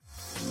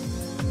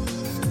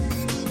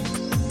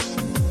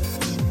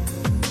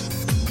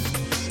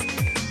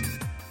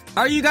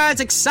Are you guys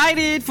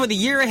excited for the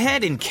year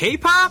ahead in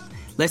K-pop?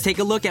 Let's take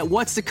a look at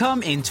what's to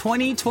come in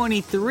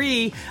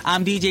 2023.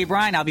 I'm DJ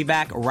Brian. I'll be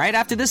back right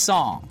after this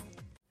song.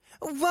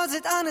 Was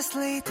it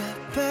honestly the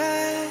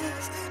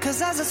best?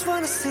 Cause I just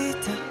wanna see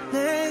the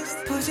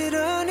next.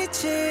 부지런히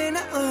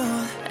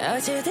지나온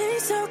어제들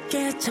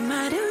속에 참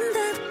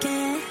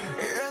아름답게.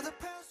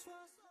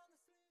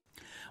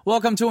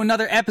 Welcome to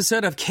another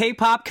episode of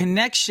K-Pop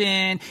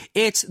Connection.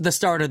 It's the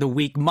start of the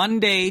week,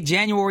 Monday,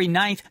 January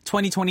 9th,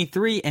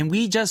 2023, and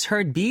we just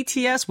heard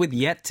BTS with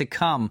Yet to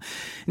Come.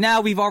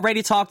 Now, we've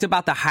already talked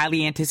about the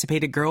highly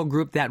anticipated girl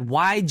group that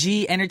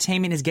YG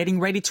Entertainment is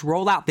getting ready to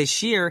roll out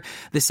this year.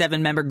 The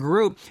 7-member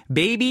group,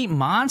 Baby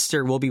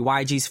Monster, will be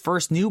YG's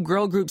first new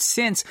girl group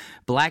since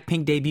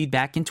Blackpink debuted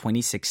back in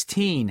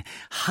 2016.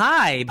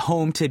 HYBE,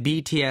 home to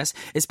BTS,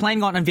 is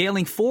planning on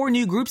unveiling 4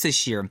 new groups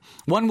this year.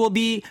 One will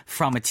be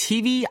from a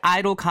TV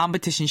idol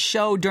competition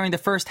show during the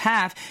first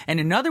half, and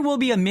another will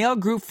be a male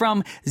group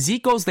from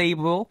Zico's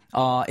label.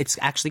 It's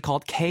actually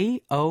called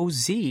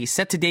KOZ,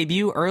 set to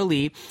debut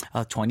early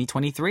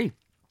 2023.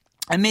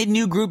 Amid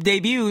new group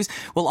debuts,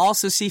 we'll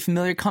also see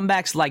familiar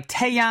comebacks like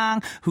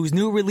Taeyang, whose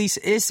new release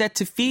is set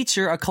to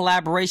feature a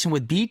collaboration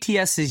with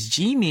BTS's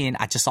Jimin.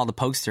 I just saw the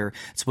poster.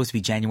 It's supposed to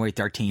be January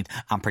 13th.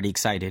 I'm pretty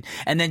excited.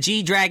 And then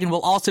G-Dragon will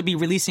also be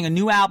releasing a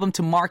new album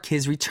to mark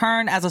his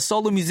return as a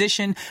solo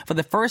musician for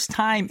the first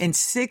time in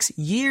 6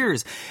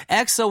 years.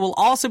 EXO will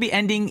also be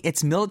ending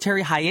its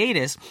military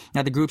hiatus.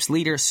 Now, the group's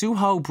leader,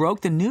 Suho,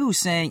 broke the news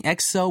saying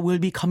EXO will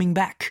be coming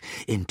back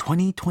in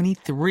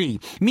 2023.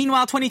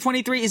 Meanwhile,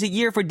 2023 is a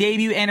year for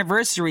debut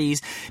anniversaries.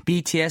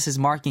 BTS is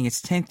marking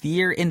its 10th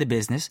year in the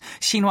business.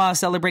 Shinhwa is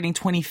celebrating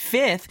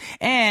 25th,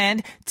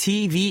 and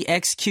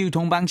TVXQ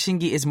Dongbang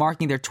Shingi is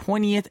marking their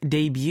 20th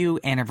debut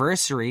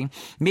anniversary.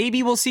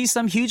 Maybe we'll see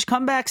some huge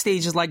comeback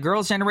stages like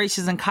Girls'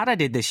 Generations and Kara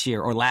did this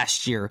year or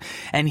last year.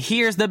 And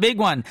here's the big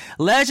one.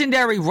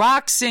 Legendary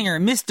rock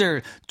singer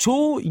Mr.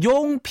 Jo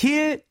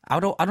Yong-pil. I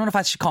don't know if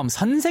I should call him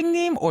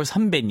선생님 or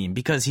선배님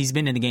because he's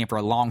been in the game for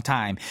a long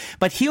time.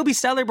 But he'll be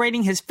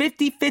celebrating his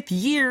 55th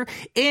year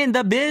in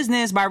the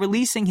business by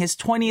releasing his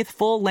 20th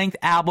full-length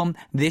album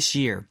this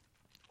year.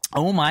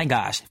 Oh my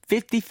gosh,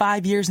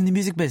 55 years in the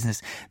music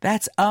business.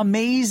 That's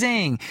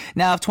amazing.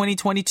 Now, if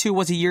 2022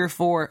 was a year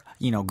for,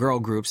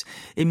 girl groups,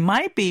 it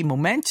might be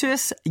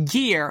momentous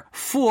year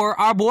for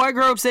our boy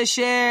groups this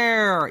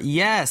year.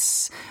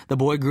 Yes, the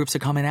boy groups are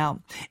coming out.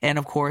 And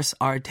of course,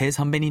 our Tae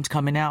선배님's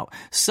coming out.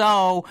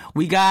 So,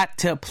 we got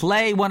to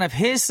play one of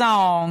his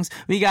songs.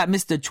 We got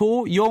Mr.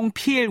 Jo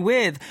Yong-pil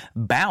with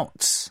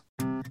Bounce.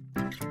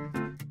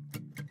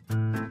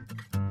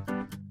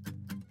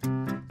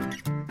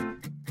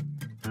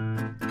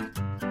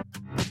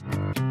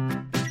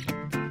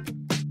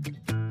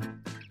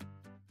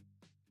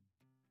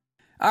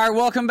 All right,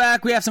 welcome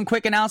back. We have some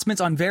quick announcements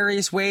on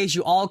various ways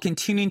you all can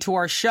tune into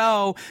our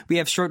show. We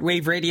have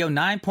shortwave radio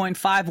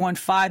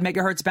 9.515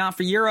 megahertz bound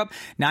for Europe,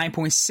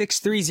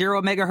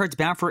 9.630 megahertz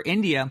bound for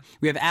India.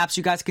 We have apps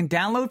you guys can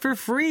download for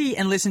free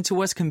and listen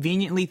to us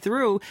conveniently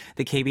through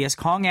the KBS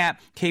Kong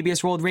app,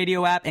 KBS World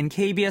Radio app, and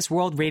KBS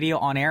World Radio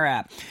On Air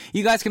app.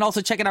 You guys can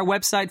also check out our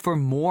website for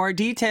more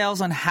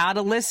details on how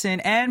to listen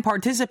and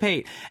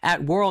participate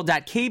at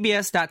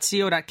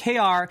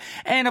world.kbs.co.kr,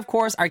 and of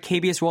course our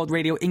KBS World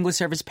Radio English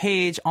service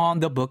page on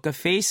the Book of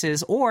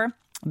Faces or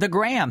the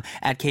gram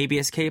at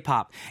KBS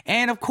K-Pop.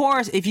 And of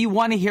course, if you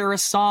want to hear a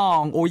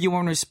song or you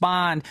want to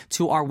respond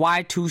to our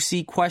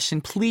Y2C question,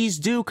 please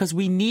do, because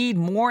we need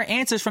more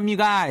answers from you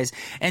guys.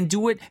 And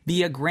do it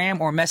via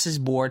gram or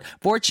message board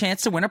for a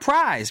chance to win a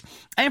prize.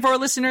 And for our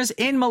listeners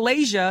in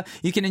Malaysia,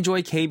 you can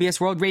enjoy KBS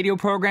World Radio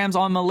programs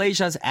on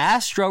Malaysia's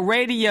Astro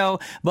Radio.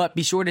 But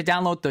be sure to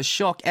download the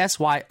Syok,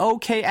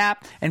 SYOK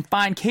app and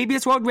find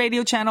KBS World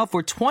Radio channel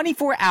for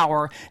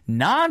 24-hour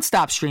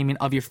non-stop streaming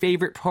of your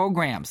favorite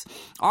programs.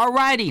 All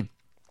right.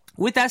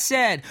 With that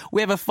said,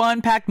 we have a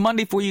fun-packed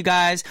Monday for you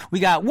guys.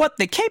 We got What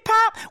the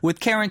K-Pop with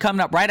Karen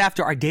coming up right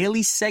after our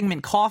daily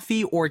segment,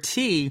 Coffee or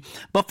Tea.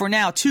 But for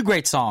now, 2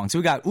 great songs.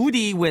 We got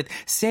Udi with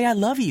Say I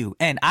Love You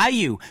and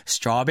IU,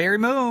 Strawberry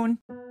Moon.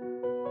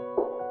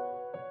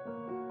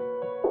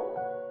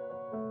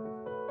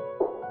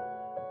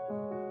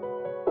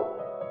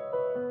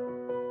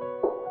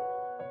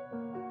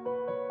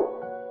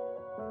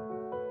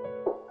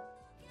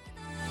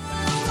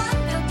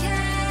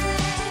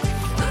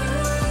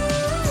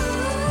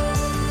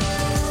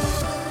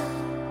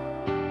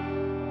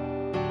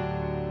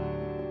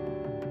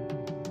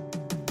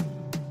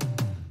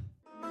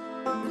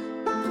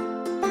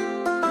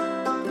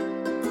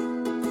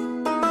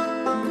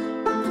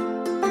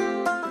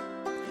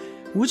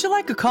 Would you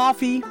like a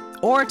coffee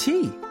or a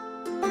tea?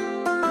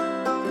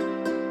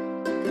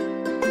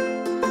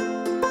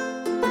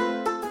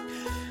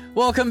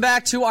 Welcome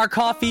back to our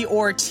Coffee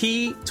or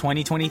Tea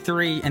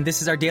 2023. And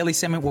this is our daily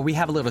segment where we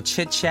have a little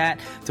chit chat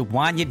to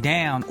wind you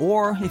down.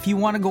 Or if you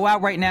want to go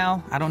out right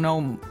now, I don't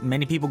know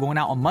many people going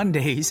out on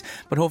Mondays,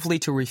 but hopefully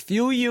to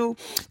refuel you,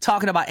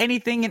 talking about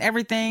anything and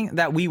everything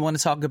that we want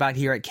to talk about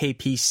here at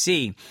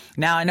KPC.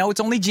 Now, I know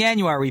it's only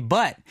January,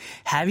 but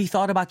have you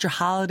thought about your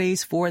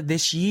holidays for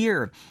this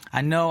year? I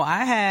know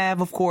I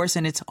have, of course,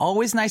 and it's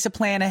always nice to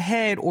plan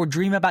ahead or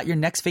dream about your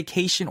next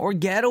vacation or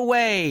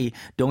getaway.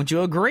 Don't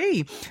you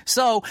agree?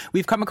 So,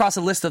 we've come across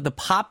a list of the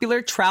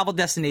popular travel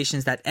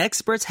destinations that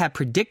experts have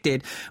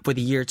predicted for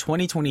the year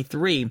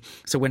 2023.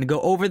 So we're going to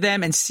go over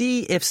them and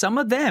see if some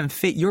of them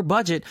fit your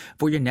budget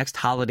for your next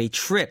holiday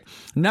trip.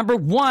 Number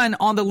 1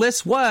 on the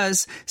list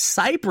was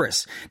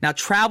Cyprus. Now,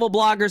 travel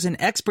bloggers and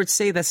experts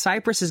say that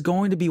Cyprus is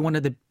going to be one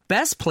of the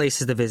best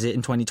places to visit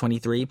in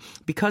 2023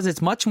 because it's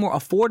much more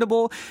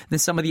affordable than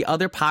some of the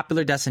other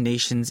popular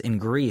destinations in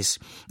Greece.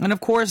 And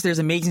of course, there's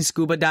amazing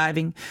scuba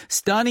diving,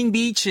 stunning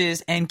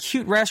beaches, and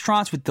cute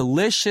restaurants with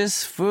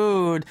delicious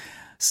food.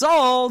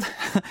 Sold!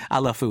 I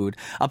love food.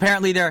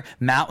 Apparently, their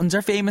mountains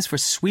are famous for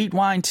sweet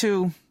wine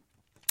too.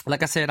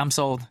 Like I said, I'm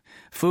sold.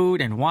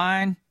 Food and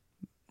wine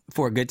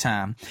for a good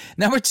time.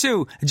 Number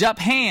 2,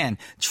 Japan.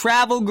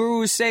 Travel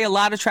gurus say a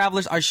lot of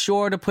travelers are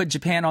sure to put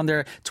Japan on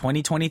their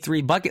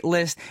 2023 bucket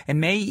list and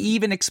may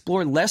even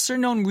explore lesser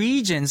known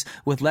regions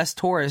with less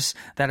tourists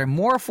that are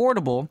more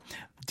affordable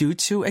due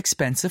to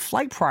expensive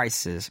flight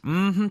prices.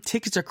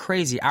 Tickets are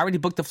crazy. I already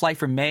booked the flight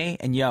for May,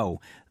 and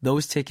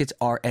those tickets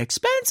are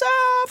expensive.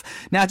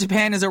 Now,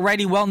 Japan is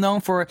already well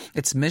known for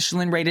its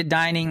Michelin-rated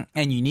dining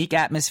and unique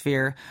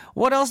atmosphere.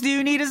 What else do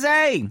you need to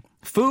say?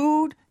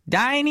 Food?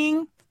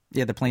 Dining?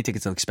 Yeah, the plane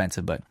tickets are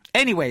expensive, but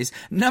anyways,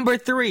 number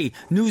 3,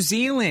 New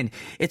Zealand.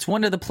 It's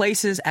one of the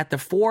places at the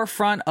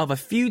forefront of a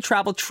few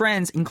travel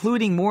trends,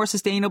 including more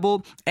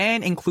sustainable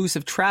and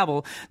inclusive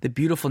travel. The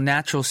beautiful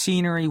natural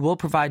scenery will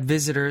provide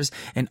visitors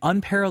an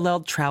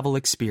unparalleled travel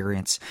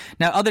experience.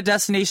 Now, other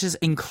destinations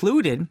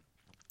included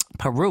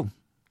Peru,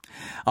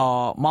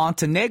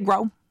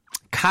 Montenegro,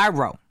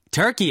 Cairo,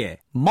 Turkey,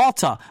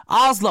 Malta,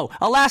 Oslo,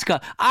 Alaska,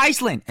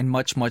 Iceland, and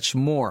much, much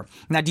more.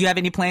 Now, do you have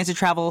any plans to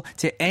travel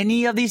to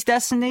any of these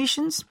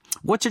destinations?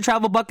 What's your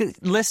travel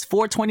bucket list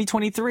for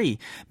 2023?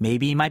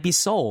 Maybe it might be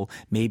Seoul.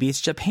 Maybe it's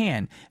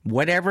Japan.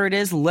 Whatever it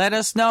is, let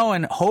us know,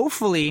 and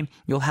hopefully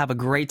you'll have a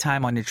great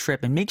time on your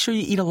trip, and make sure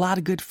you eat a lot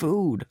of good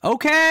food.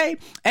 Okay?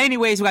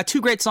 Anyways, we got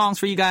 2 great songs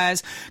for you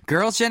guys.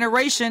 Girls'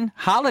 Generation,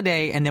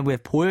 Holiday, and then we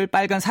have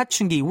볼빨간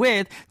사춘기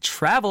with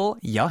Travel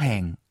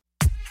여행.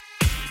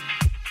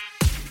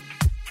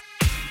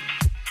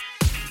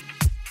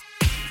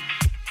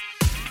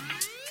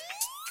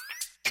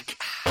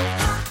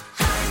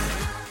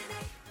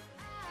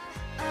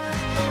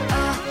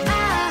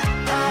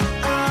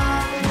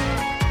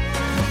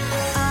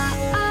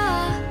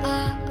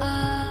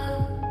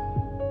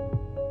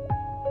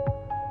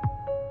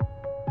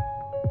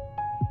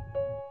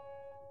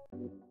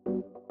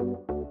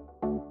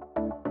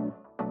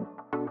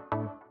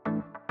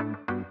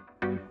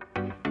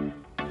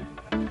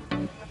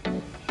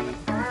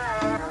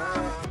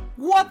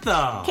 What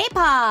the?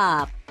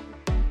 K-pop.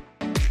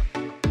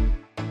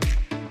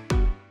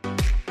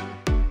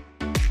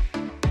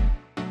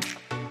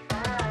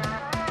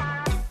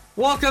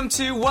 Welcome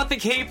to What the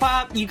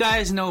K-Pop. You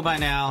guys know by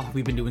now,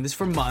 we've been doing this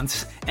for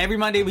months. Every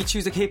Monday we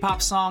choose a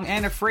K-pop song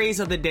and a phrase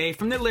of the day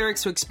from the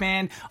lyrics to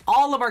expand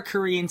all of our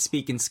Korean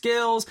speaking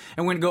skills.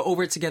 And we're going to go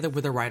over it together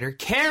with our writer,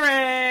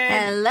 Karen.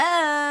 Hello.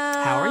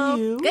 How are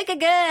you? Good.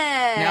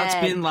 Now it's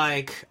been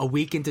like a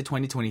week into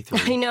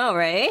 2023. I know,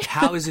 right?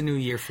 How is the new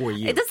year for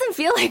you? It doesn't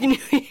feel like New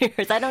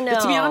Year's. I don't know.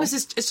 But to be honest,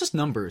 it's just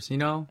numbers, you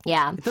know?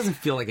 Yeah. It doesn't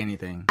feel like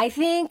anything. I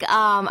think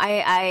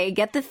I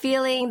get the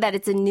feeling that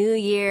it's a new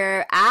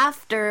year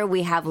after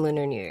we have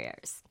Lunar New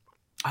Year's.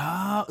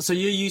 Oh, so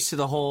you're used to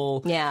the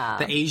whole,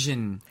 the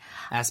Asian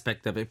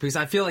aspect of it. Because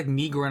I feel like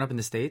me growing up in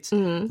the States,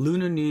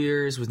 Lunar New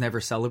Year's was never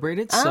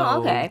celebrated.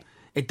 So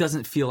it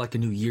doesn't feel like a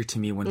new year to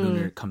me when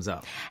Lunar comes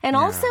up. And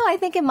also, I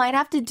think it might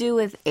have to do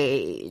with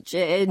age.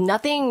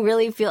 Nothing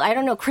really I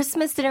don't know,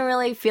 Christmas didn't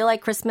really feel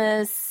like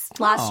Christmas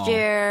last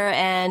year,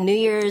 and New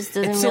Year's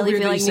doesn't really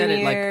feel like New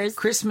Year's. Like,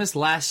 Christmas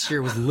last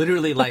year was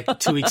literally like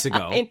 2 weeks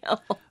ago. I know.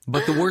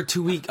 But the word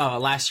 2 week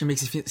last year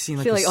makes it seem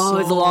like it's so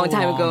a long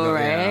time ago,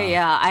 right? right?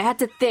 Yeah. I had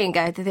to think,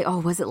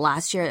 was it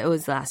last year? It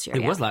was last year.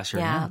 It was last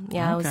year. Yeah.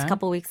 Okay. It was a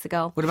couple weeks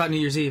ago. What about New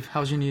Year's Eve?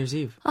 How was your New Year's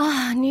Eve?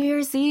 New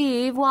Year's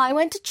Eve. Well, I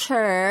went to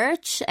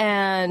church,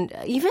 and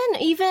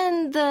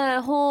even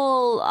the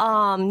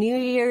whole New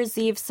Year's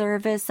Eve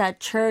service at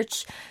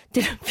church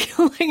didn't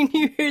feel like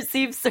New Year's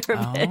Eve service.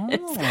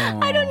 Oh.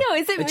 I don't know.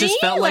 Is it me? It just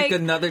felt like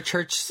another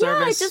church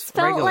service. Yeah, it just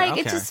felt like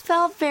it just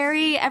felt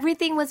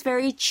everything was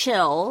very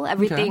chill.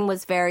 Everything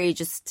was very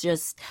just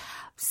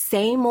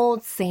same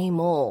old, same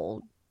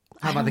old.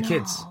 How about the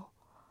kids?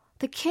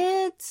 The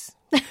kids,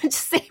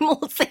 just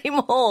same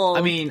old.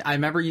 I mean, I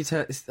remember you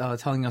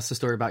telling us the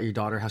story about your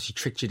daughter, how she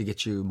tricked you to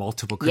get you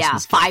multiple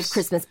Christmas gifts. 5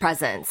 Christmas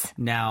presents.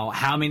 Now,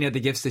 how many of the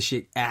gifts did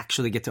she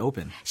actually get to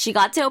open? She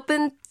got to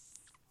open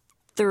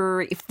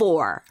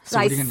 4. So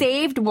I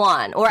saved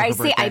one. Or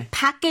I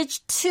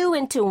packaged 2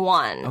 into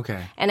 1.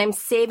 Okay. And I'm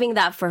saving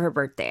that for her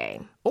birthday.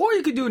 Or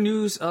you could do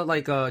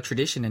a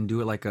tradition and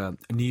do it like a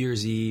New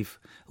Year's Eve,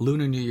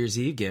 Lunar New Year's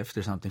Eve gift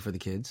or something for the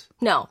kids.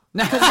 No.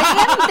 Because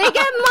they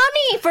get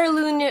money for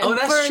Lunar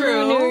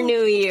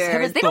New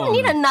Year's. They don't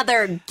need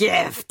another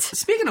gift.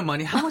 Speaking of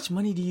money, how much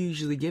money do you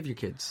usually give your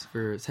kids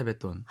for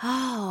세뱃돈?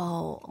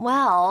 Oh,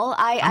 well,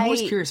 I'm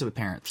always curious with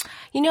parents.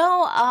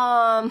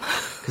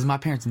 Because my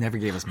parents never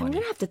gave us money. I'm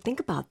gonna have to think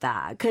about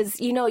that because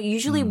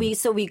usually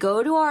we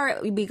go to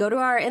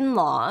our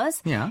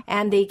in-laws,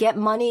 and they get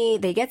money.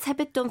 They get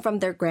세뱃돈 from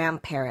their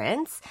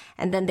grandparents,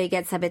 and then they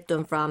get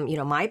세뱃돈 from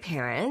my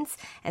parents,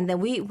 and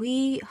then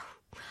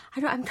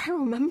I'm trying to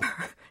remember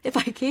if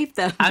I gave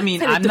them. I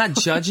mean, I'm not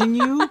judging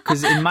you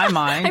because in my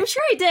mind, I'm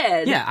sure I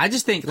did. Yeah, I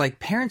just think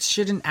parents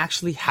shouldn't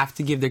actually have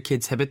to give their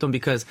kids 세뱃돈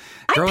because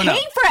I'm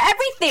paying for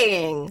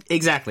everything.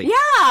 Exactly.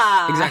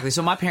 Yeah. Exactly.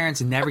 So my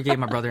parents never gave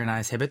my brother and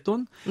I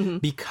세뱃돈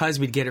because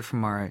we'd get it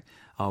from our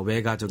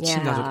외가족,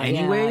 친가족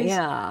anyways.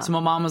 Yeah. So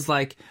my mom was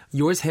like,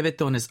 yours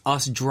세뱃돈 is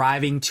us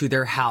driving to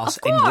their house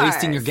and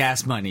wasting your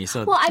gas money.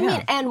 So I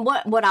mean, and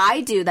what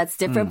I do that's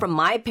different from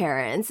my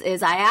parents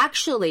is I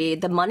actually,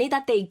 the money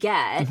that they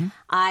get,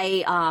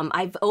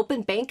 I've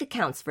opened bank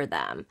accounts for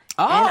them.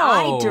 Oh, and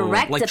I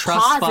direct like deposit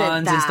trust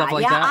funds that. and stuff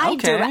like that?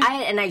 Okay.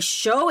 And I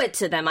show it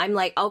to them. I'm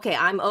like, okay,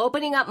 I'm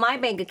opening up my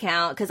bank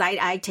account because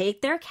I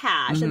take their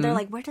cash. And they're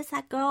like, where does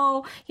that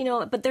go?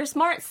 But they're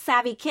smart,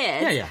 savvy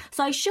kids. Yeah.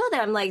 So I show them,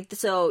 I'm like,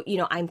 so,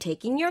 I'm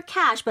taking your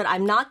cash, but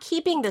I'm not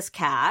keeping this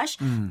cash.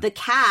 The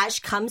cash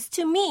comes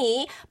to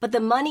me, but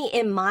the money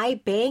in my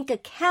bank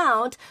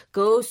account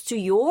goes to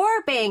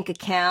your bank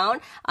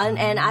account.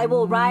 And I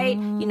will write,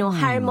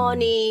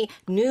 할머니,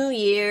 New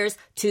Year's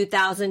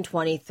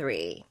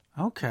 2023.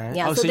 Okay.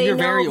 Yeah, so you're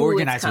very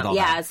organized with all that.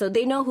 Yeah, so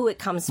they know who it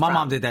comes from. My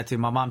mom did that too.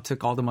 My mom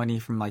took all the money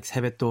from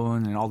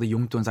세뱃돈 and all the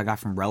용돈s I got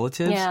from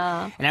relatives.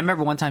 Yeah. And I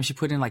remember one time she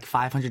put in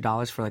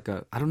 $500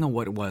 for I don't know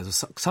what it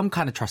was, some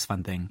kind of trust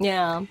fund thing.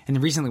 Yeah.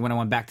 And recently when I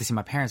went back to see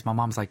my parents, my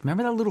mom's like,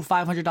 remember that little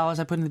 $500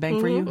 I put in the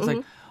bank for you? I was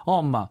like,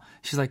 oh, 엄마.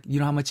 She's like, you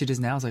know how much it is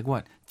now? I was like,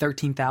 what?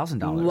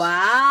 $13,000. Wow.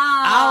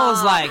 I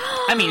was like,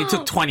 it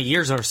took 20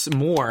 years or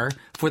more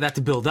for that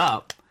to build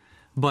up.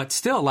 But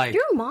still,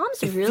 your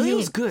mom's really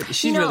feels good.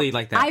 She's really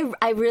like that.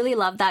 I really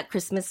love that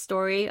Christmas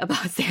story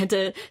about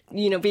Santa,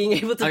 being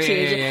able to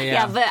change it.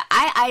 Yeah. But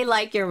I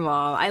like your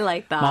mom. I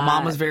like that. My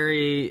mom was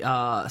very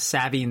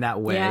savvy in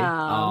that way.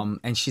 Yeah.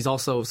 And she's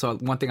also, so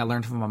one thing I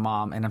learned from my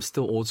mom, and I'm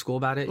still old school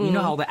about it. You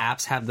know how the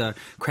apps have the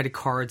credit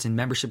cards and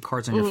membership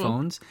cards on your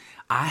phones?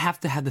 I have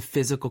to have the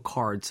physical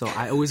card. So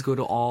I always go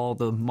to all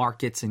the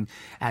markets and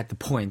at the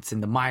points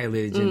and the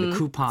mileage and the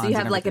coupons. So you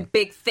have a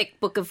big, thick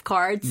book of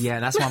cards? Yeah,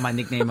 that's why my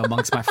nickname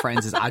amongst my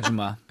friends is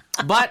Ajuma.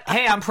 But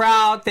hey, I'm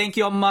proud. Thank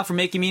you, Amma, for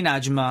making me an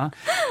Ajuma.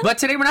 But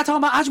today we're not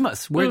talking about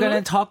Ajumas. We're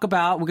going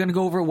to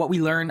go over what we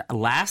learned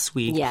last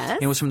week. Yes.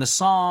 It was from the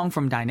song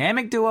from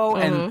Dynamic Duo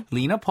and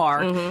Lena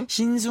Park,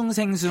 신숭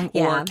생숭,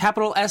 or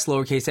capital S,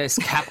 lowercase s.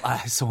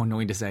 It's so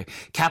annoying to say.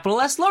 Capital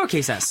S,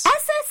 lowercase s.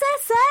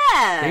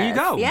 SSSS. There you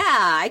go. Yeah,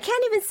 I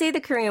can't even say the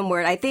Korean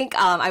word. I think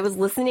I was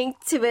listening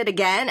to it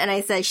again and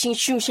I said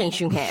신숭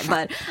생숭해,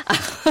 but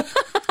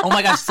oh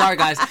my gosh, sorry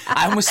guys.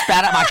 I almost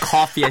spat out my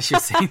coffee as she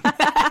was saying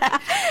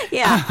that.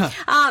 Yeah.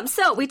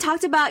 So we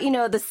talked about,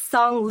 the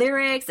song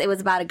lyrics. It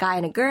was about a guy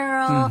and a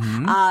girl.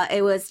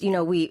 It was,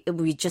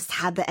 we just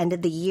had the end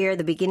of the year,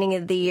 the beginning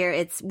of the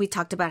year. We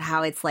talked about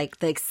how it's like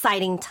the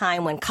exciting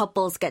time when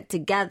couples get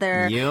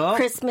together. Yep.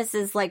 Christmas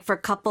is like for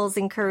couples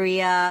in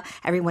Korea.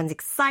 Everyone's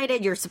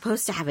excited. You're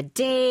supposed to have a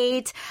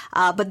date.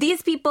 But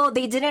these people,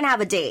 they didn't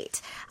have a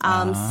date.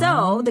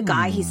 So the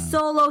guy, he's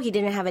solo. He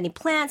didn't have any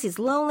plans. He's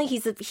lonely.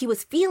 He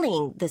was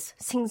feeling this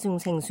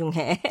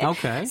생숭생숭해.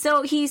 Okay.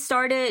 So he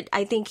started,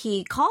 I think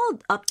he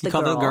called up the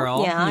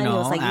girl. Yeah, and he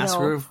was like, ask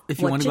her if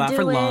you want to go out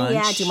for lunch.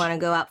 Yeah, do you want to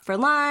go out for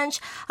lunch?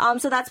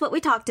 So that's what we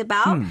talked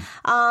about.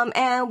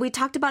 And we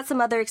talked about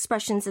some other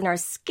expressions in our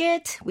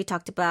skit. We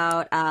talked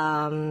about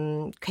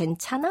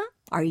괜찮아?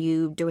 Are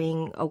you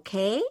doing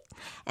okay?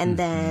 And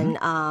then,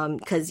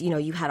 because,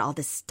 you had all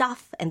this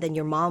stuff, and then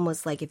your mom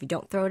was like, if you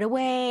don't throw it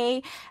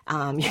away,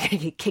 you're going to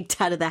get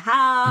kicked out of the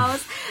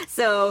house.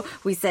 So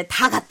we said,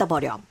 다 갖다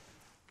버려.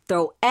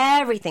 Throw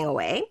everything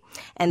away,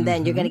 and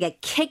then you're going to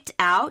get kicked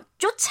out.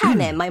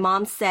 쫓아내. My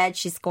mom said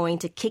she's going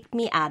to kick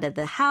me out of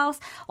the house.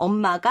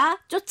 엄마가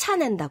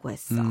쫓아낸다고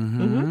했어.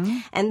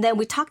 And then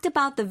we talked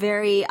about the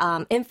very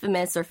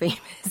infamous or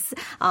famous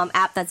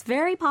app that's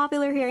very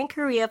popular here in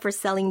Korea for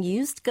selling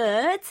used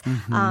goods.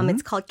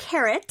 It's called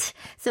Carrot.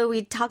 So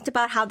we talked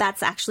about how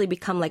that's actually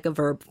become like a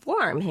verb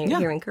form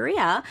here in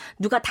Korea.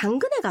 누가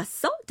당근에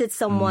갔어? Did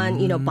someone,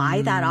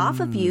 buy that off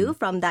of you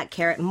from that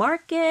Carrot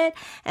market?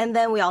 And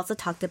then we also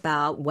talked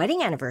about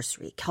wedding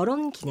anniversary,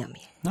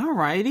 결혼기념일.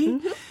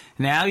 Alrighty.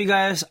 Now you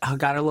guys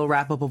got a little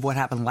wrap up of what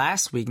happened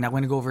last week. Now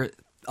we're going to go over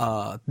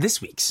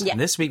this week's. Yeah. And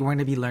this week, we're going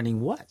to be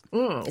learning what?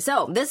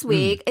 So this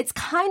week, it's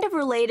kind of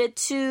related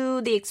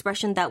to the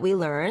expression that we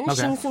learned,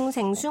 Okay.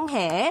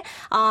 싱숭생숭해.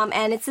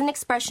 And it's an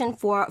expression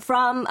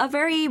from a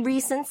very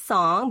recent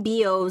song,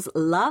 B.O.'s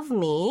Love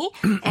Me.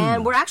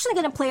 And we're actually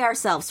going to play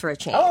ourselves for a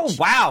change. Oh,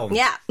 wow.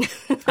 Yeah.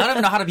 I don't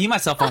even know how to view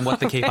myself on What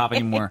the K-pop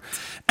anymore.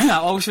 I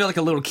always feel like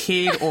a little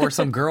kid or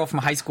some girl from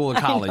high school or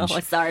college. Oh,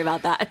 sorry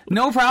about that.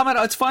 No problem at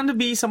all. It's fun to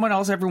be someone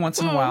else every once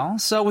in a while.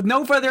 So with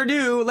no further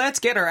ado, let's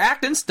get our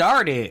acting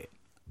started.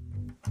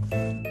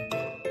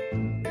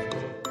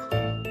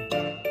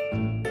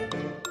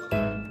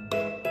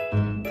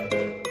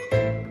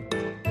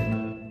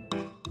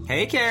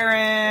 Hey,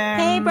 Karen.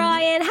 Hey,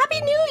 Brian. Happy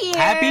New Year.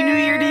 Happy New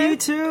Year to you,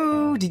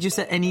 too. Did you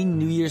set any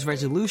New Year's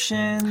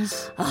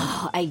resolutions?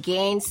 Oh, I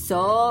gained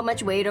so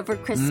much weight over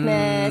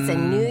Christmas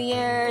and New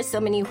Year,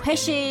 so many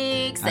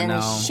회식s and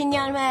know.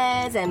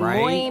 신년회s and Right?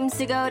 모임s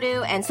to go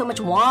to and so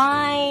much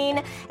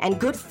wine and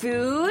good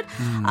food.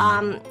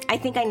 I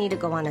think I need to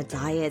go on a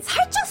diet.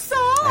 살쪘어.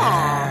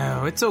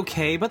 Oh, it's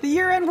okay, but the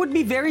year-end would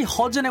be very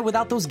허전해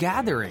without those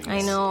gatherings.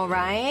 I know,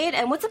 right?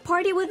 And what's a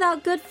party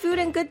without good food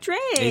and good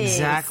drinks?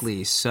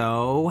 Exactly.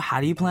 So, how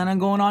do you plan on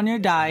going on your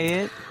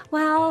diet?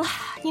 Well,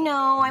 you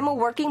know, I'm a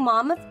working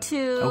mom of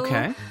two.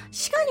 Okay.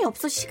 시간이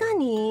없어,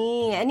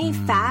 시간이. Any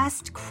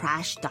fast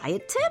crash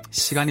diet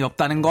tips? 시간이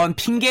없다는 건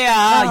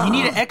핑계야. You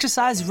need to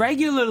exercise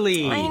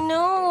regularly. I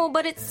know,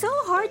 but it's so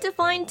hard to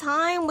find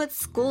time with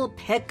school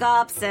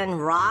pickups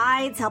and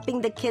rides,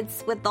 helping the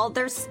kids with all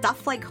their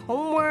stuff like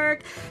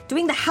homework,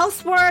 doing the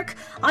housework,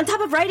 on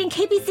top of writing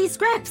KBC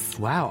scripts.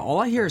 Wow,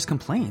 all I hear is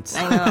complaints.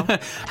 I know.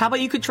 How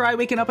about you could try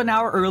waking up an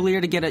hour earlier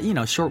to get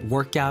a, short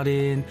workout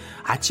in.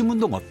 아침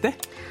운동 어때?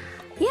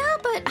 Yeah,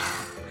 but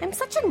I'm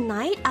such a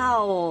night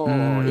owl.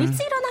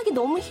 일찍 일어나기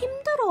너무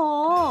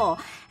힘들어.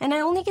 And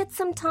I only get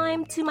some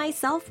time to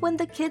myself when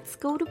the kids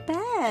go to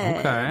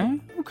bed.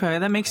 Okay,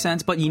 that makes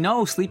sense. But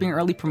sleeping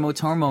early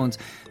promotes hormones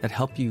that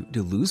help you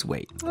to lose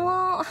weight.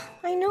 Well,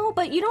 I know,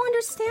 but you don't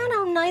understand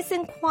how nice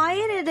and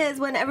quiet it is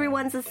when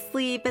everyone's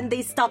asleep and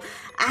they stop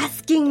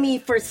asking me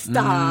for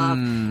stuff.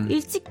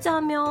 일찍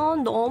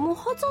자면 너무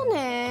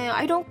허전해.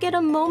 I don't get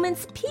a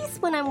moment's peace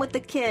when I'm with the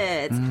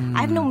kids.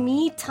 I have no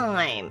me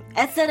time.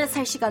 SNS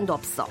할 시간도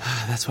없어.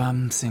 That's why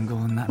I'm single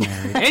and not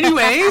married.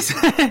 Anyways,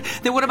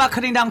 then what about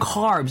cutting down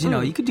carbs?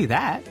 You could do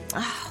that.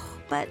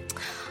 But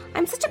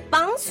I'm such a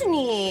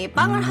빵순이.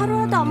 빵을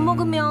하루라도 안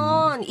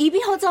먹으면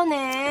입이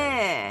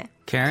허전해.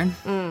 Karen,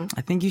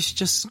 I think you should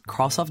just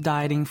cross off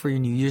dieting for your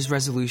New Year's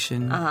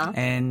resolution.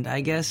 And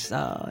I guess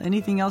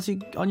anything else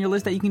on your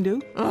list that you can do?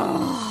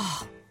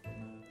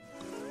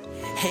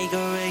 Hey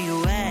girl, where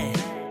you at?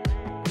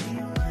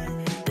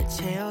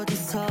 대체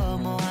어디서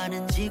뭐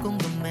하는지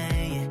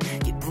궁금해.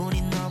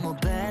 기분이 너무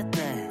bad.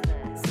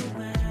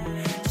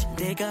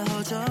 침대가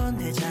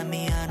허전해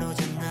잠이 안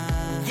오잖아.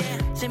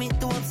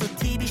 재미도 없어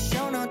TV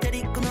쇼 너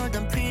데리고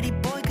놀던 pretty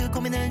boy 그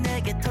고민을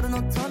내게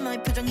털어놓던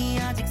너의 표정이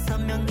아직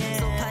선명해.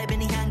 소파에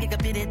밴이 향기가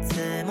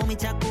비릿해. 몸이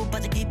자꾸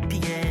빠져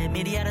깊이에.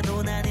 미리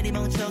알아도 난 이리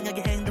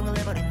멍청하게 행동을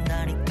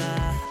해버린다니까.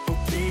 Oh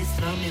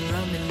please love me,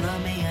 love me,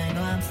 love me. I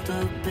know I'm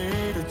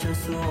stupid. 어쩔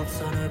수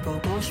없어 널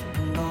보고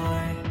싶은 걸.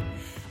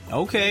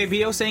 Okay,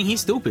 B.O. saying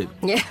he's stupid.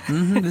 Yeah.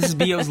 This is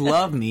B.O.'s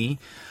Love Me.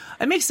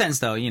 It makes sense,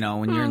 though,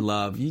 when you're in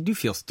love, you do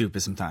feel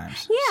stupid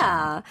sometimes.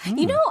 Yeah.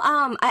 You know,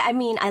 I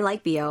mean, I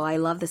like B.O. I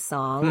love the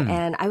song.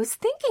 And I was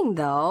thinking,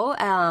 though,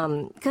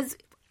 because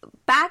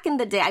back in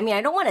the day, I mean,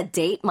 I don't want to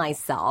date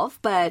myself,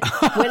 but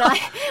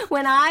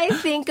when I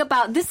think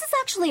about, this is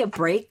actually a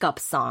breakup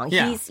song.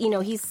 Yeah.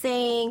 He's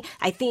saying,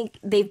 I think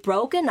they've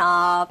broken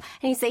up,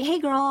 and he's saying, hey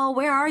girl,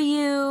 where are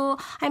you?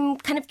 I'm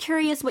kind of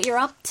curious what you're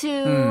up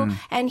to.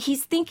 And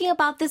he's thinking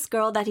about this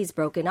girl that he's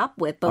broken up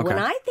with. But when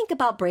I think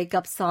about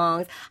breakup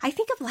songs, I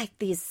think of like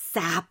these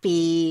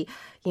sappy,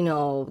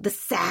 the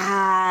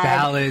sad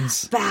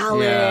Ballads.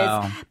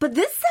 Yeah. But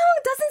this song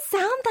doesn't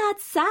sound that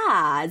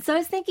sad. So I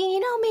was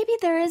thinking, maybe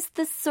there is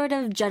this sort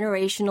of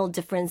generational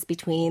difference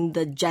between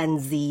the Gen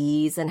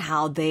Zs and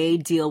how they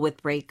deal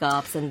with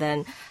breakups and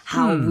then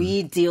how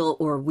we dealt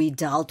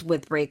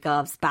with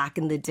breakups back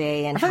in the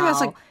day and I think how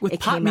that's like with it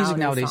pop came music out in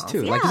nowadays, songs.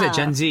 too. Yeah. Like you said,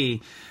 Gen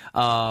Z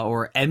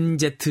or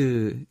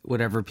MZ,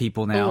 whatever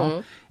people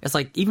now. It's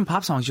like even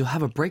pop songs, you'll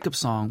have a breakup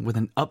song with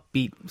an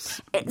upbeat.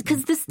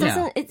 Because this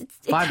doesn't, it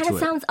kind of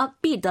sounds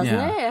upbeat, doesn't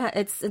it?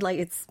 It's like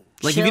it's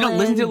like if you don't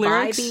listen to chillin',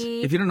 lyrics,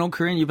 vibey. if you don't know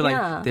Korean, you'll be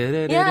like,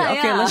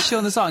 okay, let's chill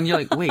in the song. And you're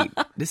like, wait,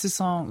 this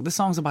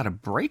song's about a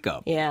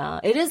breakup. Yeah,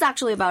 it is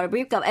actually about a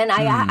breakup. And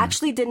I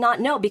actually did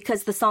not know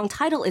because the song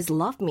title is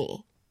Love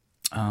Me.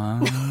 So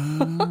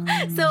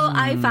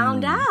I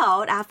found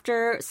out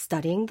after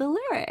studying the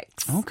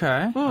lyrics.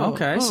 Okay.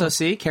 So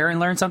see, Karen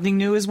learned something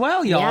new as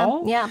well,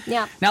 y'all.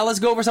 Yeah. Now let's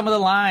go over some of the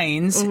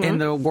lines and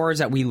the words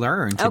that we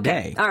learned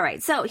today. Okay. All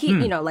right. So he,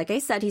 like I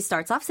said, he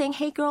starts off saying,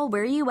 hey girl,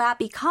 where are you at?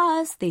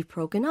 Because they've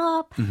broken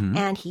up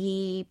and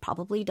he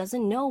probably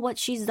doesn't know what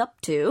she's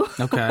up to.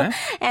 Okay.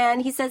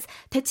 And he says,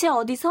 대체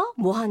어디서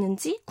뭐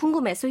하는지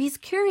궁금해. So he's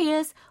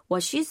curious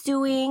what she's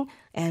doing.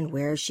 and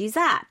where she's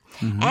at.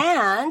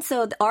 And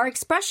so our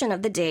expression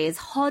of the day is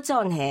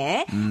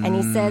허전해. And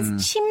he says,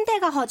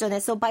 침대가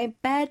허전해. So my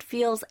bed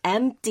feels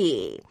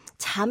empty.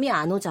 잠이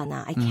안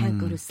오잖아. I can't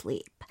go to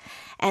sleep.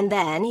 And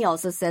then he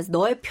also says,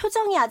 너의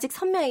표정이 아직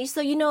선명해.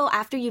 So,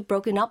 after you've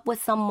broken up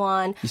with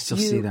someone, you still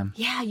see them.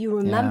 Yeah, you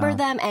remember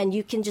them and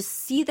you can just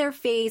see their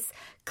face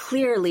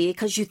clearly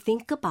because you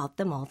think about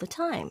them all the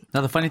time.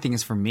 Now, the funny thing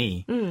is for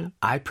me,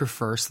 I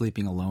prefer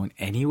sleeping alone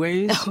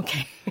anyways.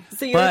 Okay.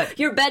 So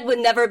your bed would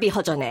never be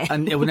허전해.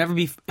 And it would never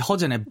be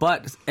허전해,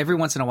 but every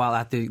once in a while I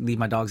have to leave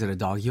my dogs at a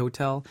doggy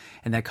hotel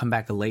and then come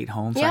back late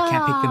home, so I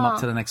can't pick them up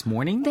till the next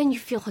morning. Then you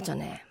feel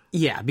허전해.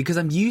 Yeah, because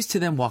I'm used to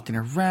them walking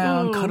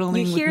around,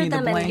 cuddling with me in the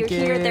blanket. You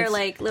hear their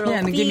little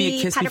and they give me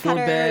a kiss before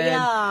bed.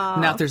 Yeah.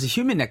 Now, if there's a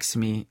human next to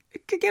me,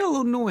 it could get a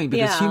little annoying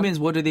because humans,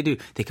 what do?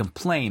 They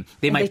complain.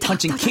 They might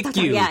punch and kick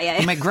you. Yeah.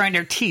 They might grind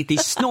their teeth. They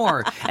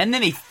snore. And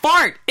then they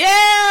fart. Ew!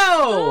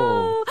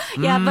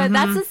 Yeah, but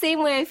that's the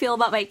same way I feel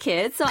about my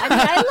kids. So,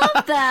 I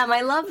love them.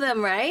 I love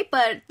them, right?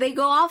 But they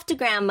go off to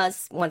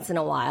grandma's once in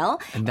a while.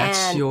 And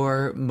that's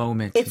your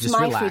moment to just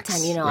relax. It's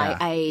my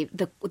free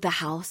time. The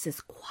house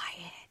is quiet.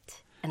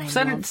 And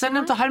send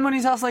them to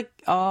Halmoni's house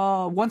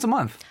once a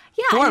month.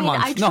 Yeah, 4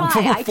 months. I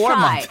try. No, 4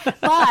 months.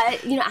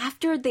 But,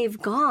 after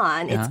they've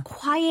gone, it's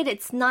quiet,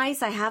 it's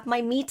nice, I have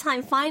my me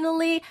time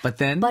finally.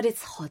 But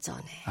it's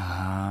허전해.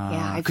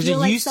 Yeah, I feel you're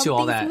like used to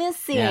all that. something's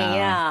missing.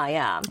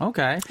 Yeah.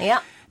 Okay.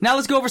 Yeah. Now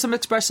let's go over some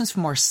expressions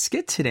from our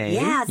skit today.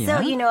 Yeah, so,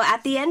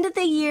 at the end of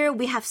the year,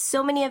 we have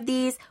so many of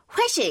these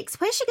회식.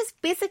 회식 is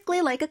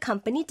basically like a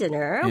company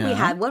dinner. Yeah. We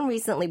had one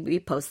recently. We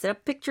posted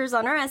up pictures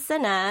on our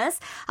SNS.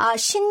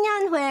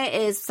 신년회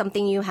is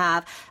something you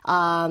have.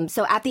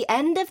 So at the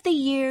end of the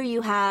year,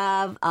 you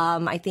have,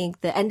 I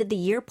think, the end of the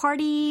year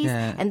parties.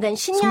 Yeah. And then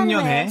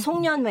신년회,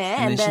 송년회.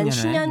 And then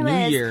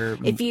신년회 New Year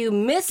if you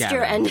missed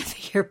your gathering. end of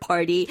the year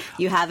party,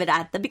 you have it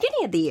at the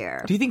beginning of the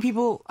year. Do you think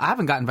I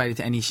haven't got invited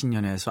to any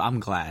신년회, so I'm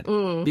glad.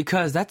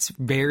 Because that's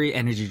very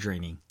energy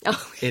draining.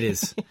 Oh. It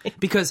is.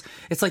 Because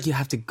it's like you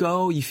have to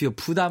go, you feel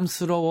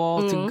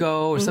부담스러워 to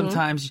go, or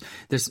sometimes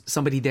there's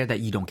somebody there that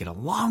you don't get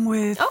along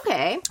with.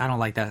 Okay. I don't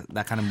like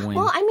that kind of morning.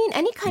 Well, I mean,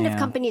 any kind of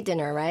company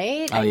dinner,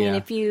 right? Oh, I mean,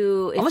 if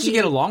Unless you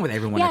get along with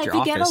everyone at your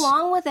office. Yeah, if you get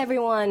along with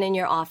everyone in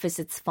your office,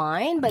 it's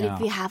fine. But if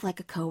you have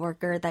like a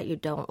coworker that you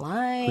don't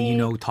like.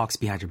 Who talks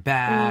behind your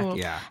back.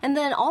 Yeah. And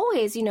then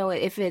always,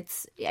 if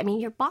it's,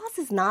 your boss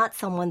is not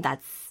someone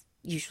that's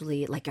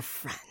usually like a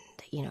friend.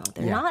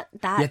 They're not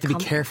that You have to be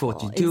careful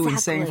what you do and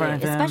say in front of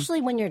them. Especially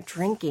when you're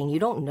drinking. You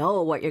don't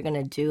know what you're going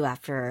to do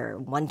after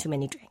one too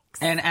many drinks.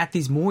 And at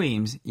these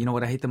moims, you know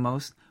what I hate the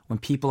most? When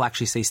people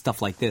actually say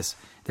stuff like this.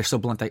 They're so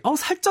blunt, like,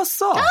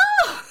 살쪘어.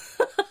 Oh!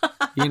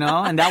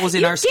 And that was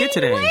in our skit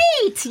today.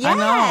 Weight. Yes.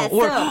 I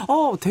know.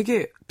 Or,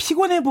 되게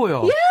피곤해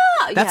보여.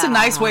 Yeah. That's a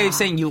nice way of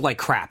saying you look like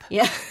crap.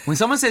 Yeah. When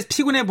someone says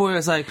피곤해 보여,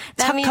 it's like,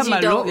 that means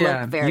you don't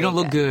look very you don't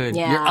look good.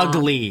 Yeah. You're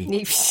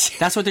ugly.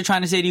 That's what they're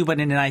trying to say to you, but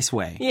in a nice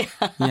way.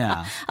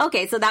 Yeah.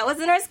 Okay, so that was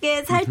in our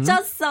skit.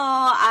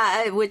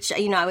 살쪘어, which,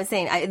 I was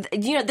saying,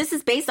 this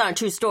is based on a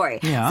true story.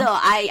 Yeah. So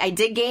I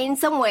did gain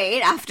some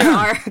weight after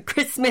our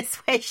Christmas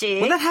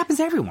회식. Well, that happens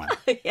to everyone.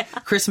 Yeah.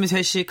 Christmas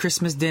회식,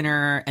 Christmas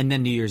dinner, and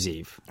then New Year's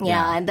Eve.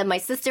 Yeah, and then my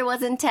sister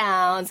was in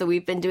town, so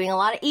we've been doing a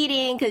lot of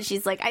eating because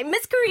she's like, I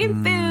miss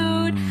Korean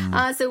food.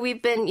 So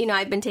we've been,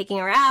 I've been taking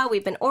her out,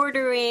 we've been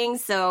ordering.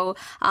 So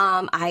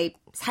I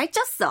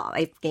살쪘어.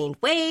 I've gained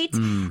weight.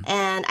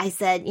 And I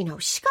said,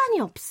 시간이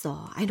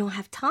없어. I don't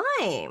have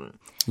time.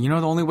 The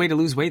only way to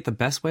lose weight, the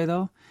best way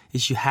though,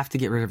 is you have to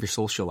get rid of your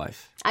social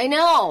life. I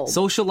know.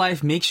 Social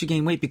life makes you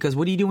gain weight because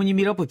what do you do when you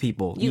meet up with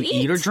people? You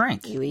eat or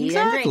drink. You eat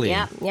and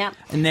drink. Yeah.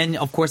 And then,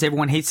 of course,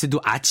 everyone hates to do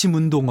아침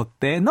운동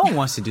어때? No one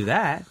wants to do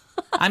that.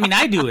 I mean,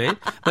 I do it,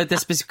 but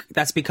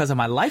that's because of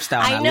my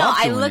lifestyle. I know. Love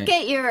I doing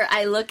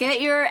look at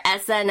your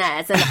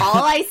SNS, and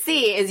all I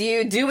see is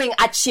you doing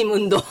아침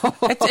운동.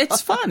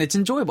 It's fun. It's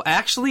enjoyable.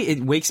 Actually,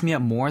 it wakes me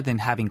up more than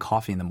having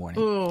coffee in the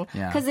morning.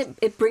 Because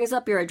it brings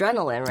up your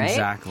adrenaline, right?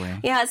 Exactly.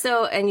 Yeah.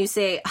 So, and you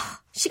say,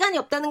 시간이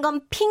없다는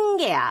건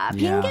핑계야.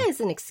 핑계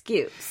is an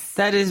excuse.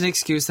 That is an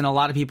excuse, and a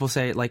lot of people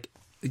say like.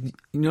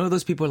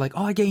 Those people are like,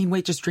 I gained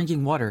weight just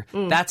drinking water.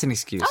 That's an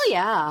excuse. Oh,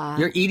 yeah.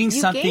 You're eating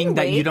something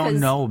that you don't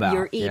know about.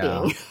 You're eating.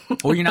 Yeah.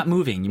 Or you're not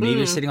moving. Maybe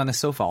you're sitting on the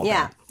sofa all day.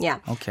 Yeah.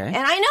 Okay. And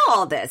I know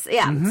all this.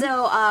 Yeah.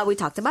 So we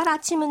talked about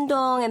아침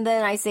운동, and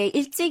then I say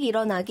일찍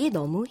일어나기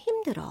너무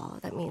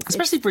힘들어. That means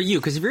especially for you,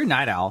 because if you're a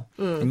night owl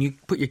and you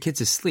put your kids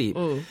to sleep,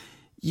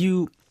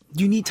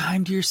 you need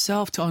time to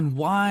yourself to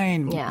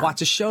unwind,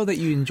 watch a show that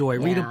you enjoy,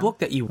 read a book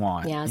that you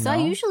want. Yeah, so I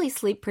usually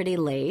sleep pretty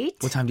late.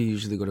 What time do you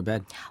usually go to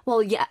bed?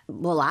 Well,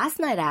 last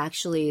night I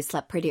actually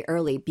slept pretty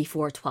early,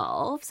 before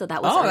 12, so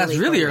that was early. Oh, that's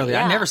really early.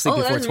 Yeah. I never sleep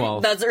before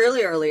 12. That's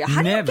early.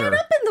 How do you get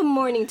up in the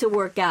morning to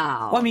work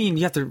out? Well, I mean,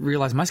 you have to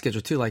realize my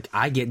schedule too. Like,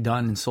 I get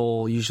done in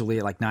Seoul usually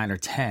at like 9 or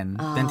 10.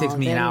 Then it takes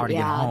me an hour to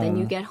get home. Then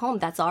you get home.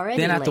 That's already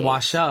Then I have to late.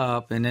 wash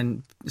up and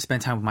then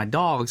spend time with my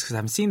dogs because I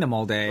haven't seen them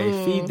all day,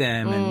 feed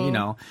them, and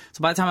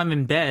So by the time I'm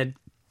in bed,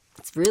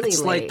 It's really It's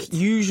late. like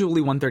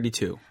usually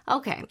 1:32.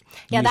 Okay.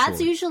 Yeah,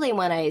 that's usually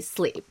when I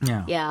sleep.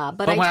 Yeah. Yeah,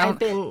 but when I've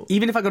been...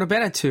 Even if I go to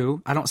bed at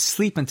 2, I don't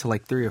sleep until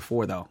like 3 or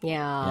 4 though.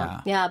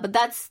 Yeah, but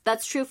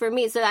that's true for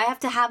me. So I have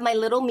to have my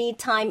little me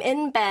time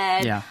in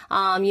bed. Yeah.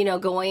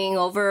 Going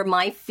over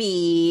my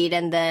feed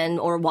and then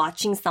or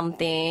watching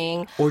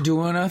something Or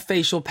doing a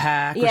facial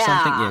pack or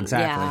something. Yeah,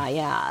 exactly.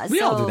 Yeah. We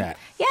all do that.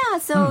 Yeah,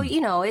 so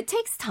it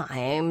takes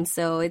time.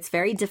 So it's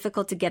very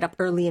difficult to get up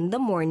early in the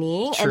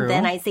morning. True. And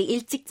then I say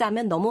일찍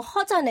자면 너무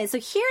허전해. So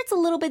here it's a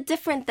little bit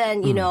different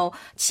than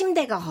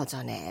침대가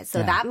허전해.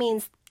 So that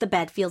means the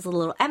bed feels a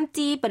little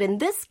empty. But in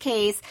this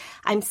case,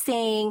 I'm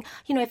saying,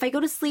 if I go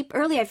to sleep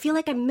early, I feel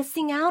like I'm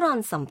missing out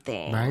on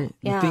something. Right.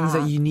 Yeah. The things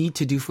that you need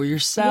to do for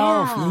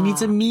yourself. Yeah. You need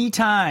some me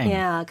time.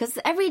 Yeah, because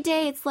every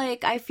day it's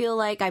like I feel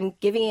like I'm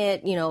giving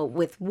it,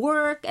 with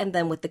work and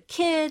then with the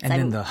kids. And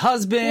then the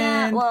husband.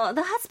 Yeah, well,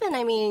 the husband,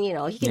 I mean,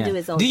 he can do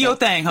his own Do your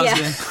thing,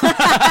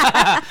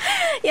 husband.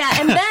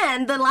 Yeah, and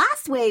then the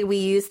last way we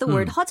use the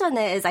word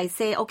허전해 is I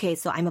say, okay,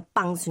 so I'm a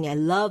빵순이. I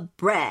love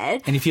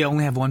bread. And if you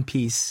only have one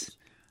piece,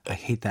 I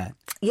hate that.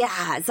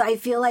 Yeah, so I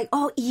feel like,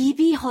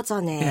 입이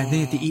허전해. Yeah, then you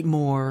have to eat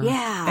more.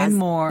 Yeah. And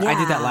more. I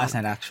did that Yeah. last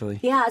night, actually.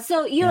 Yeah,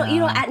 so you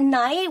know, at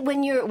night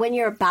when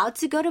you're about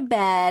to go to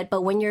bed,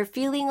 but when you're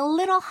feeling a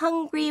little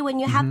hungry, when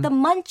you have the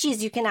munchies,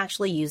 you can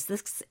actually use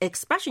this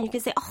expression. You can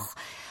say,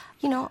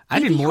 I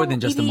did 입이 more than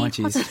just the 입이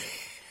munchies.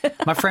 허전해.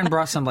 My friend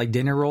brought some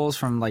dinner rolls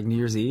from New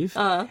Year's Eve,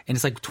 and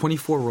it's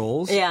 24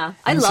 rolls. Yeah,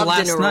 I and love so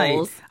last dinner night,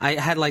 rolls. I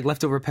had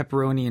leftover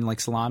pepperoni and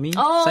salami. So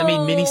I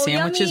made mini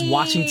sandwiches, yummy.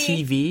 watching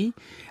TV.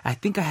 I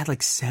think I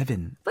had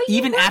 7, But you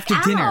even work after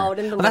dinner. out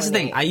in the Well, that's the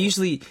thing.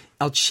 morning.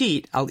 I'll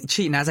cheat,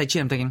 and as I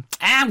cheat, I'm thinking,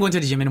 I'm going to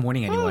the gym in the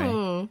morning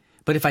anyway.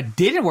 But if I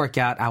didn't work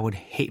out, I would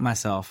hate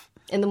myself.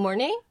 In the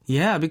morning?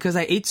 Yeah, because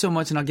I ate so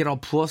much and I'll get all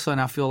pussa and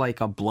I feel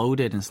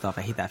bloated and stuff.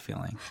 I hate that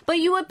feeling. But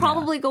you would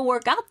probably go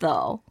work out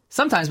though.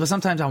 Sometimes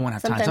I won't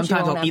have time. Sometimes you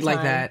Sometimes won't I'll eat have like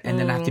time. that and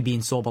then I have to be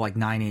in Seoul by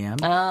 9 a.m.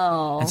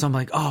 Oh. And so I'm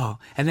like, oh.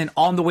 And then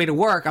on the way to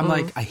work, I'm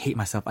like, I hate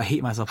myself.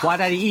 Why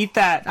did I eat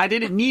that? I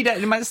didn't need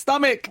it in my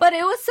stomach. But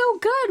it was so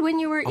good when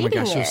you were Oh my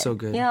eating gosh, it. it was so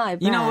good. Yeah, I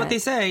bet. You know what they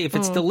say? If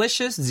it's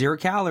delicious, 0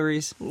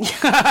 calories.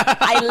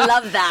 I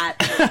love that.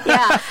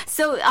 Yeah.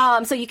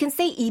 So you can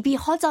say 입이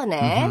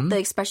허전해, the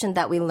expression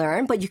that we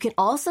learned, but you can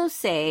also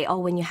say,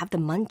 when you have the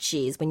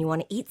munchies, when you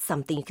want to eat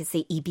something, you can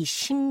say 입이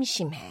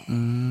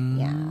심심해.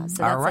 Yeah.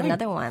 So that's All right.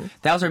 another one.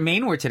 That was our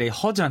main word today,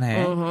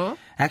 허전해.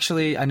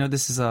 Actually, I know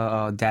this is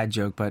a dad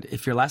joke, but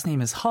if your last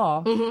name is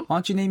허, why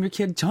don't you name your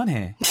kid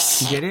전해?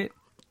 You get it?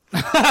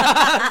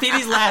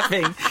 Phoebe's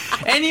laughing.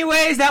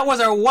 Anyways, that was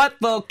our What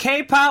the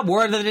K-pop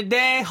word of the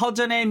day.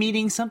 허전해,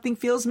 meaning something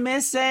feels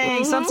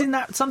missing.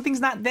 Something's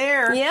not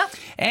there. Yep.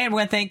 And we're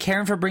going to thank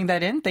Karen for bringing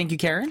that in. Thank you,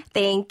 Karen.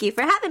 Thank you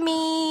for having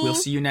me. We'll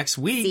see you next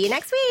week. See you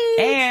next week.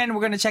 And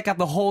we're going to check out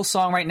the whole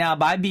song right now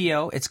by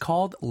B.O. It's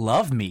called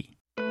Love Me.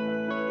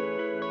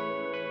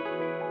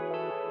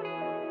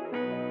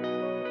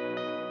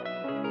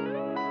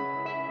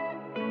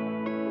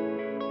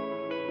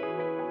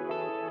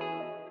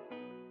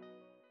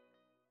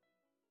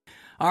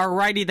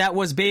 Alrighty, that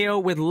was Bayo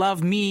with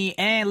Love Me.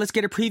 And let's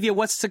get a preview of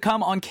what's to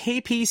come on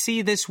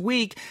KPC this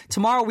week.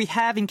 Tomorrow we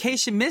have, in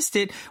case you missed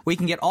it, we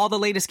can get all the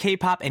latest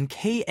K-pop and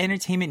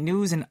K-entertainment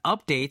news and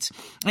updates.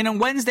 And on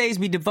Wednesdays,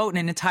 we devote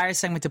an entire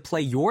segment to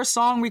play your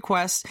song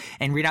requests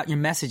and read out your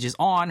messages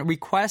on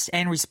requests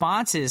and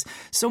responses.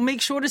 So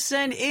make sure to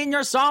send in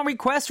your song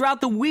requests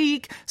throughout the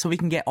week so we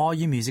can get all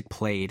your music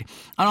played.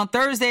 And on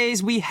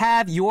Thursdays, we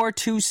have Your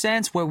 2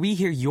 Cents, where we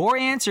hear your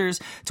answers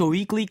to a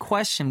weekly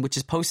question, which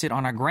is posted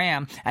on our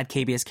gram at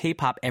KBS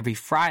K-Pop every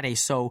Friday,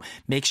 so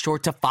make sure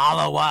to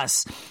follow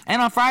us.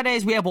 And on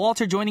Fridays, we have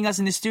Walter joining us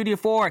in the studio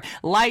for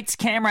Lights,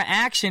 Camera,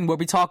 Action, where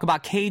we talk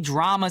about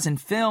K-dramas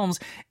and films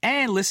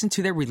and listen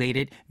to their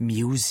related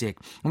music.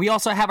 And we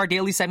also have our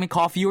daily segment,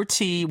 Coffee or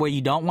Tea, where you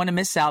don't want to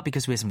miss out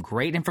because we have some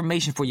great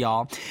information for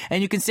y'all.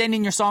 And you can send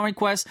in your song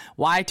requests,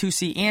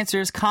 Y2C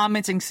answers,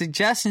 comments, and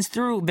suggestions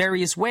through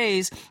various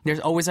ways.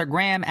 There's always our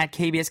gram at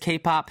KBS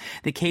K-Pop,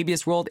 the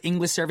KBS World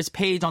English Service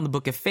page on the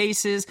Book of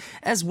Faces,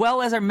 as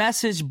well as our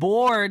message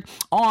board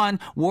on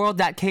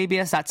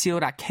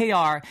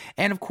world.kbs.co.kr.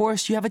 And of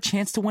course, you have a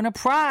chance to win a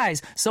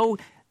prize. So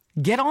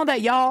get on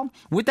that, y'all.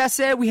 With that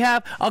said, we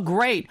have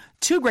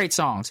two great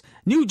songs.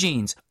 New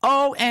Jeans,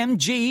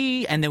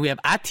 OMG. And then we have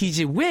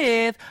ATG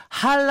with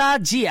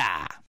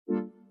할아지야.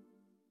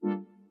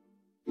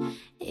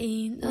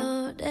 이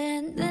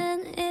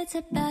노래는 it's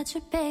about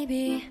you,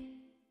 baby.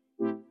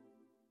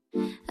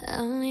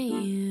 Only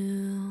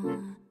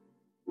you.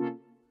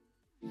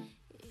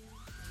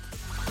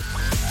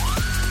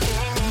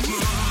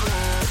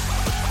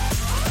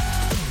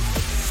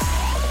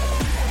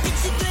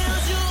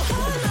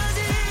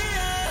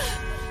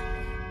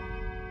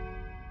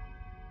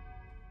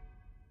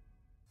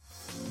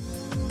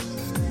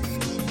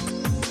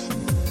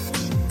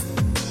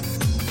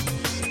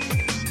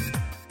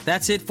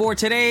 That's it for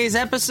today's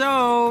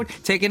episode.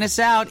 Taking us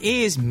out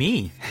is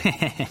me.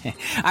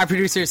 Our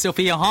producer is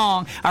Sophia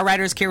Hong. Our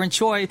writer is Karen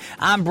Choi.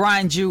 I'm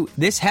Brian Ju.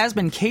 This has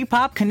been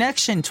K-Pop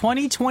Connection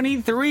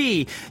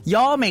 2023.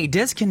 Y'all may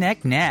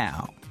disconnect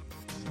now.